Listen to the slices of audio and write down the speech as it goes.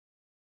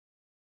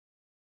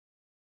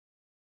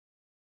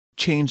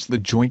Change the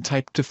joint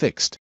type to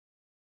fixed.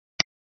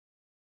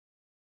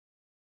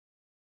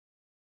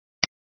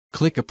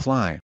 Click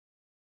Apply.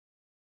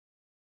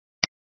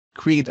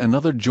 Create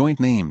another joint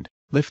named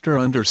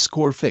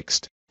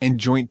lifter_fixed, and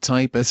joint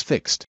type as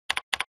fixed.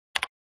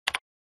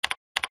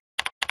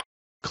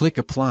 Click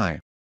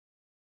Apply.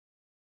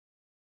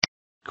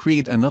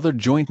 Create another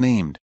joint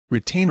named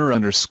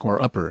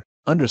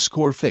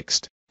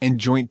retainer_upper_fixed, and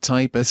joint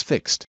type as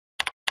fixed.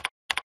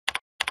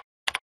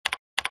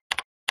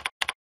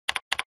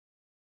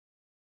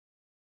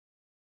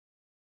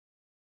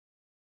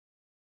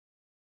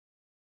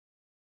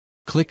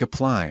 Click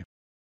Apply.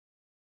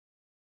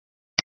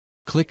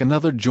 Click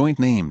another joint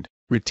named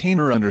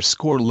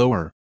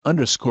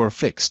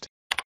retainer_lower_fixed.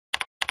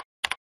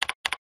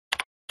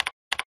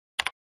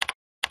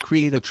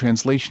 Create a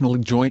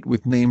translational joint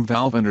with name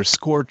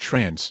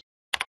valve_trans.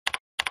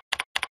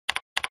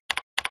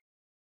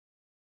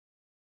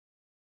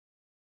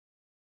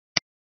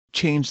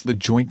 Change the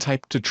joint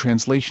type to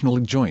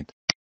translational joint.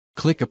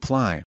 Click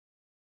Apply.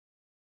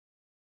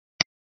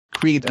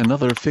 Create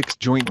another fixed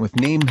joint with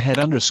name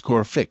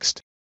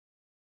head_fixed.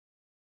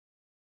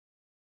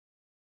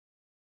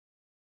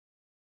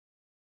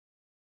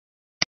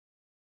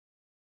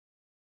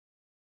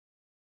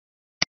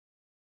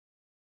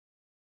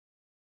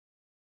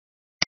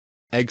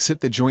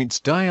 Exit the joints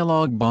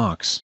dialog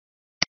box.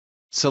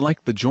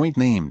 Select the joint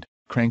named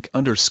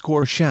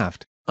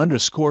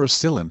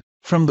crank_shaft_cylind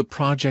from the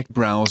project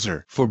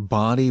browser. For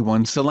body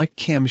 1 select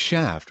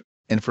camshaft,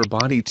 and for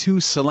body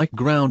 2 select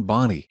ground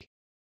body.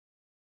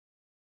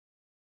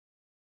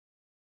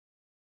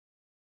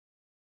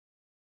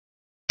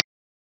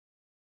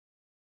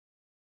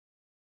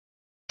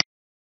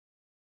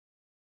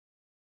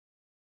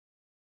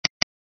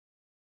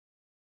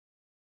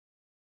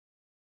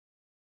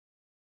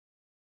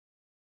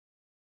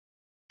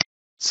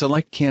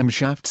 Select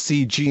camshaft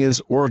CG as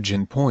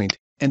origin point,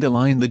 and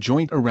align the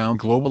joint around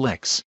global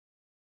X.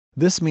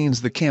 This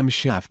means the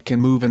camshaft can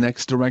move in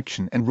X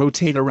direction and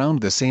rotate around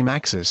the same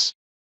axis.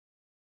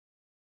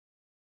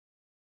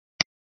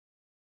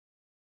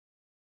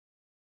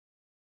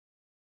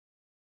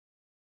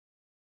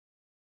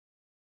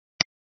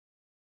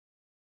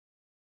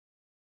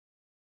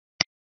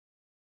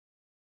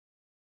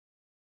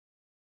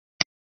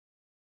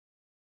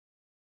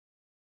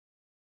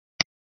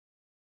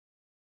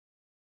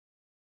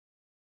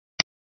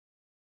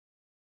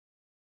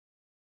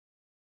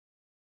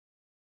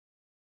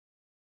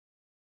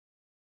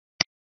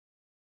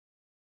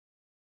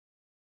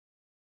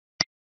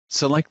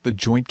 Select the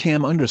joint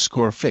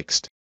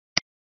cam_fixed.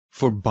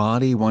 For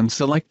body 1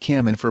 select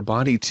cam, and for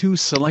body 2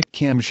 select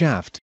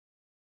camshaft.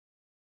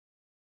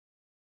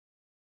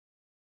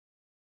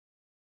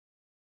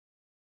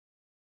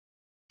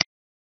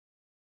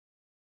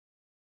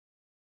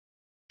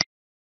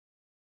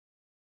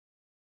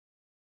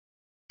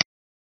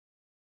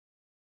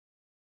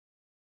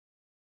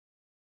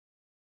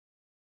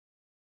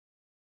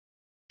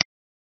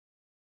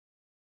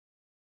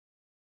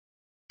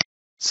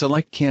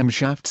 Select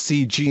camshaft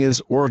CG as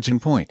origin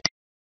point.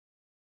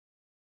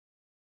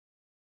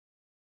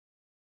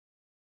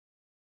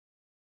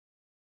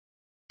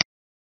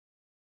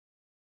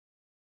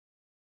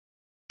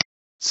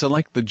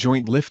 Select the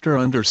joint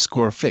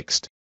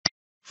lifter_fixed.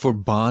 For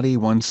body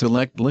 1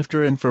 select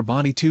lifter, and for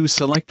body 2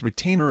 select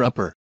retainer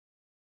upper.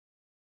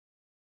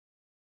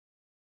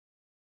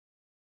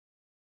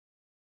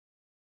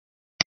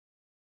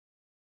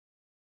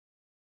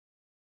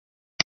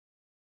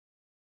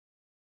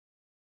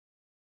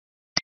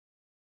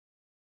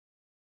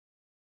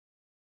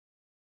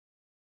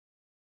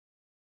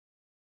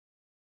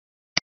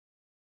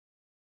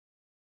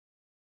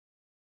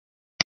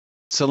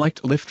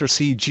 Select lifter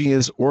CG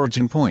as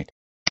origin point.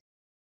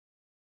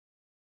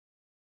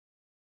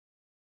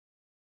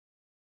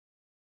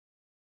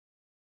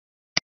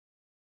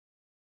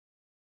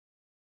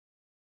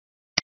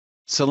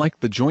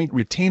 Select the joint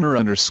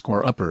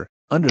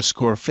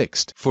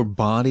retainer_upper_fixed. For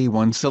body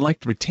 1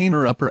 select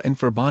retainer upper, and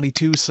for body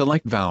 2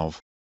 select valve.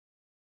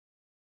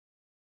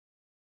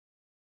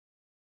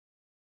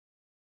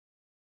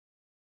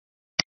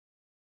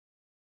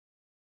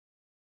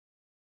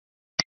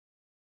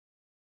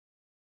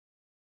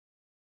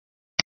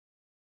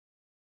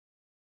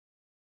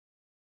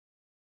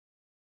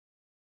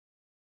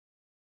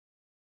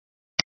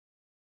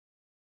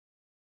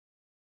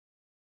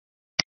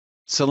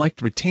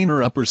 Select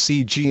retainer upper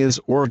CG as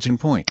origin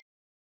point.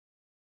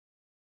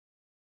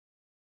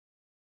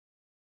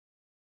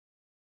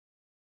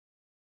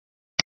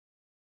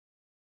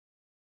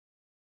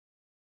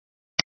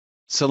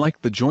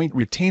 Select the joint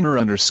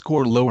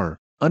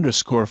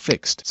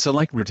retainer_lower_fixed.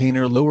 Select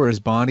retainer lower as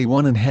body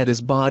 1 and head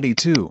as body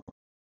 2.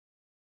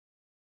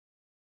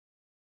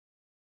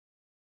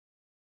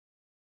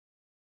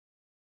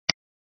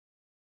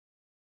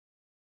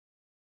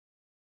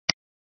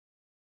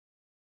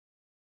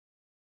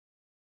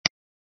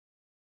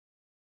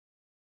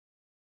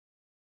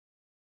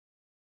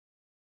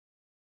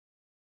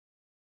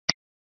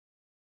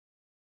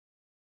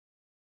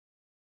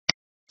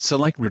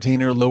 Select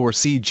retainer lower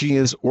CG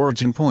as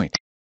origin point.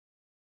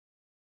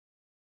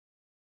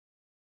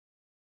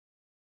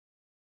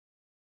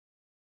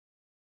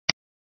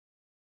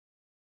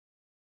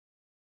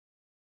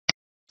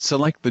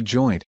 Select the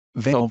joint,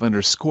 valve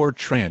 _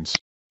 trans.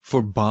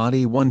 For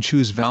body 1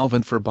 choose valve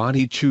and for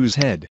body choose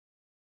head.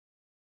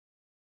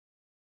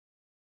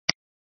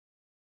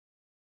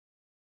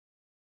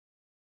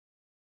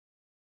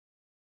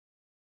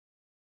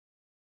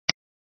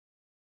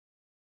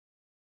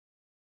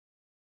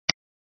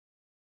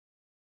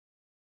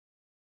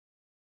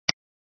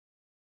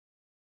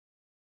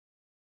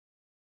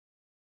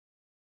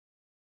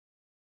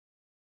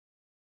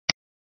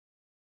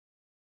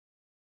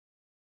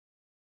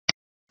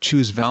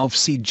 Choose valve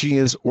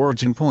CG as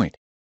origin point.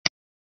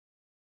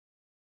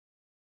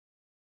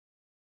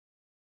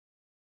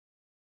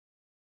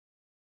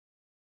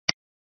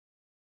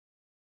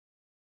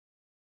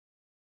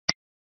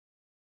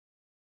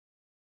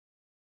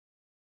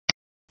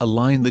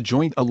 Align the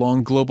joint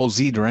along global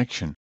Z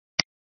direction.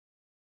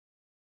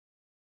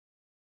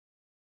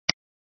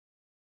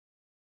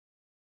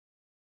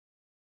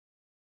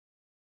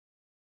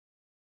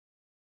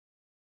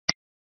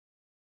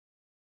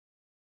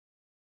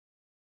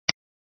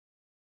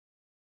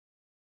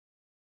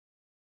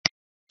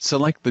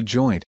 Select the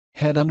joint,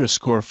 head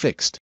 _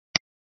 fixed.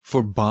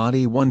 For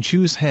body 1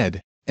 choose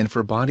head, and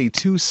for body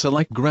 2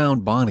 select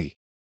ground body.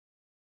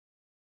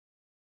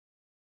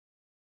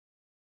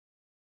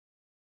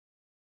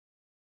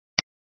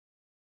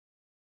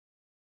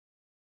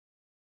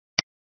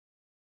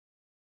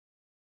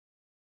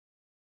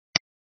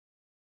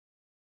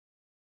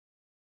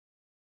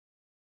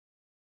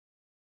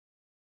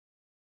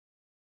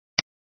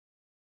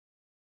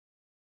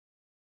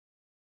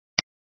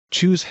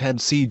 Choose head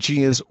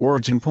CG as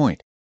origin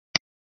point.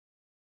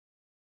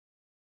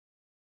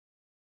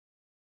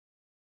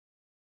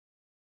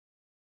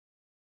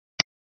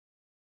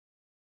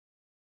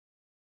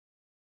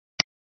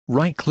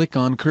 Right-click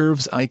on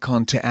curves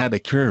icon to add a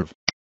curve.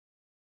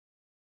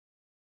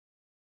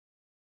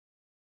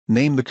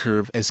 Name the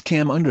curve as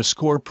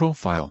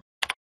Cam-Profile.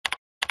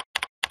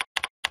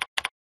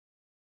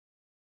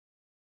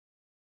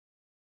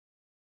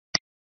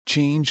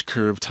 Change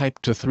curve type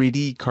to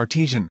 3D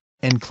Cartesian,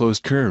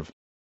 enclosed curve.